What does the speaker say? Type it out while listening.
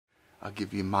I'll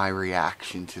give you my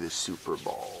reaction to the Super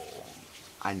Bowl.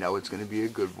 I know it's going to be a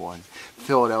good one.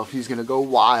 Philadelphia's going to go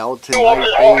wild tonight,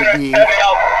 baby.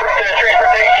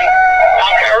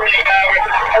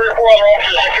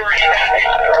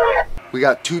 We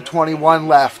got 2:21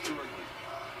 left.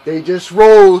 They just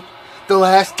rolled the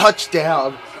last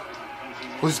touchdown.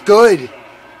 Was good.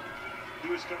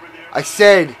 I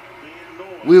said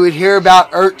we would hear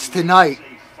about Ertz tonight,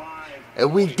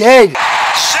 and we did.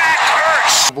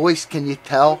 Voice, can you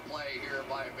tell?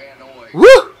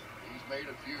 Woo!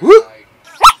 Woo!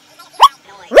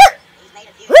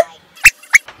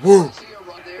 Woo!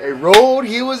 They rolled,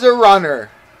 he was a runner.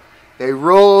 They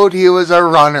rolled, he was a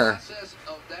runner.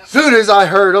 Soon as I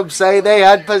heard him say they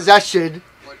had possession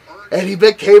and he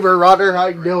became a runner,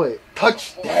 I knew it.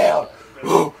 Touchdown!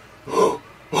 Woo! Woo!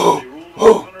 Woo!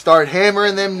 Woo! Start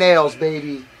hammering them nails,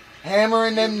 baby.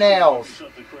 Hammering them nails.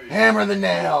 Hammer the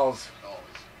nails.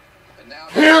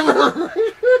 Hammer!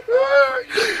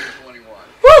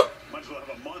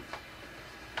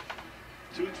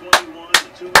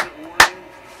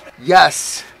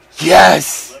 Yes!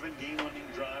 Yes!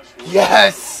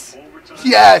 Yes!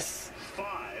 Yes!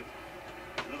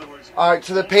 Alright,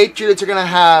 so the Patriots are gonna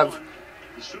have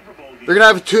a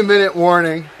 2-minute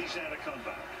warning.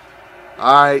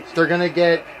 Alright, they're gonna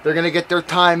get their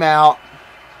timeout.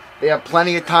 They have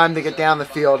plenty of time to get down the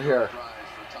field here.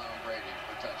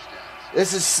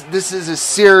 This is a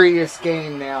serious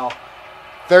game now.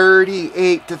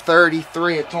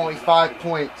 38-33. It's only 5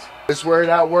 points. This is where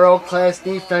that world-class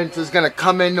defense is going to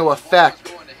come into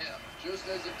effect.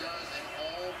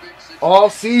 All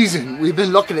season, we've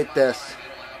been looking at this.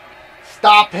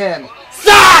 Stop him.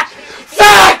 Sack!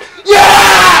 Sack!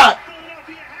 Yeah!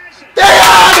 They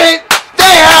have it!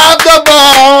 They have the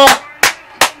ball!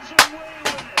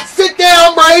 Sit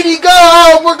down, Brady. Go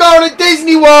home. We're going to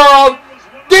Disney World.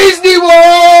 Disney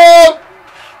World!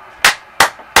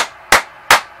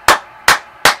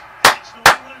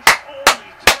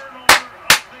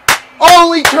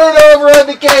 Only turnover of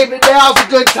the game, and now's a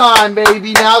good time,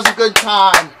 baby. Now's a good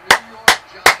time.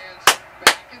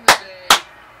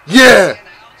 Yeah!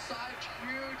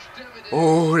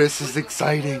 Oh, this is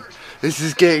exciting. This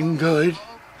is getting good.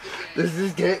 This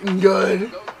is getting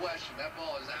good.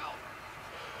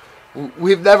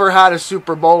 We've never had a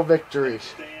Super Bowl victory.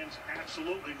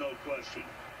 Absolutely no question.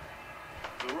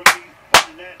 The rookie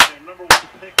Barnett, their number 1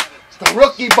 pick. The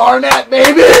rookie Barnett,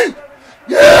 baby!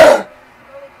 Yeah!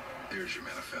 Here's your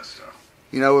manifesto.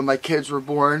 You know, when my kids were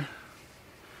born,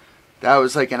 that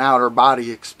was like an outer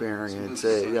body experience.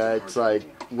 It's like,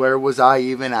 where was I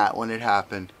even at when it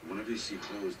happened? Whenever you see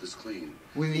clothes this clean.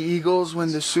 When the Eagles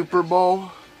win the Super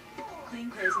Bowl,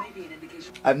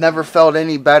 I've never felt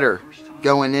any better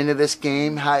going into this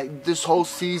game, this whole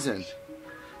season.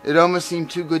 It almost seemed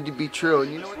too good to be true.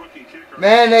 And you know what?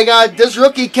 Man, this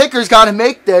rookie kicker's got to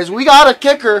make this. We got a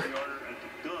kicker.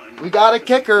 We got a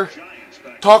kicker.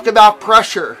 Talk about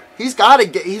pressure. He's got to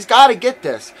get this. He's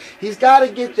got to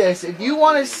get this. If you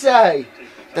want to say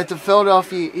that the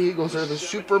Philadelphia Eagles are the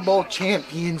Super Bowl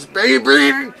champions,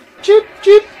 baby. Chip,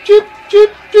 chip, chip,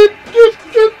 chip, chip, chip,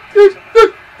 chip, chip,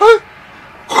 chip.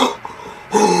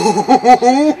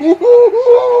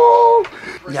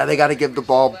 Yeah, they got to give the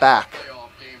ball back.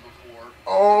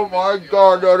 Oh my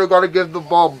God, no, they got to give the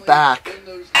ball back. End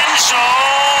zone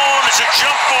is a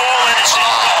jump ball and it's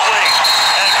incomplete.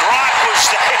 And Gronk was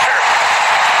there.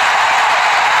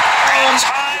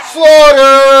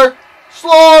 Slaughter!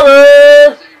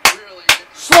 Slaughter!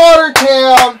 Slaughter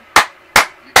Town!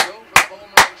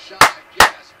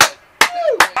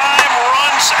 Time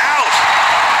runs out.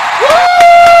 Woo!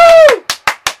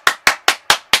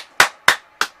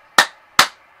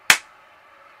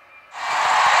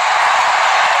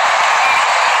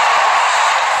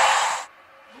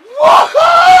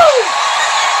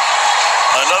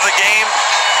 Another game,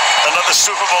 another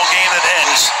Super Bowl game that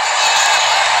ends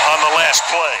on the last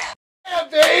play.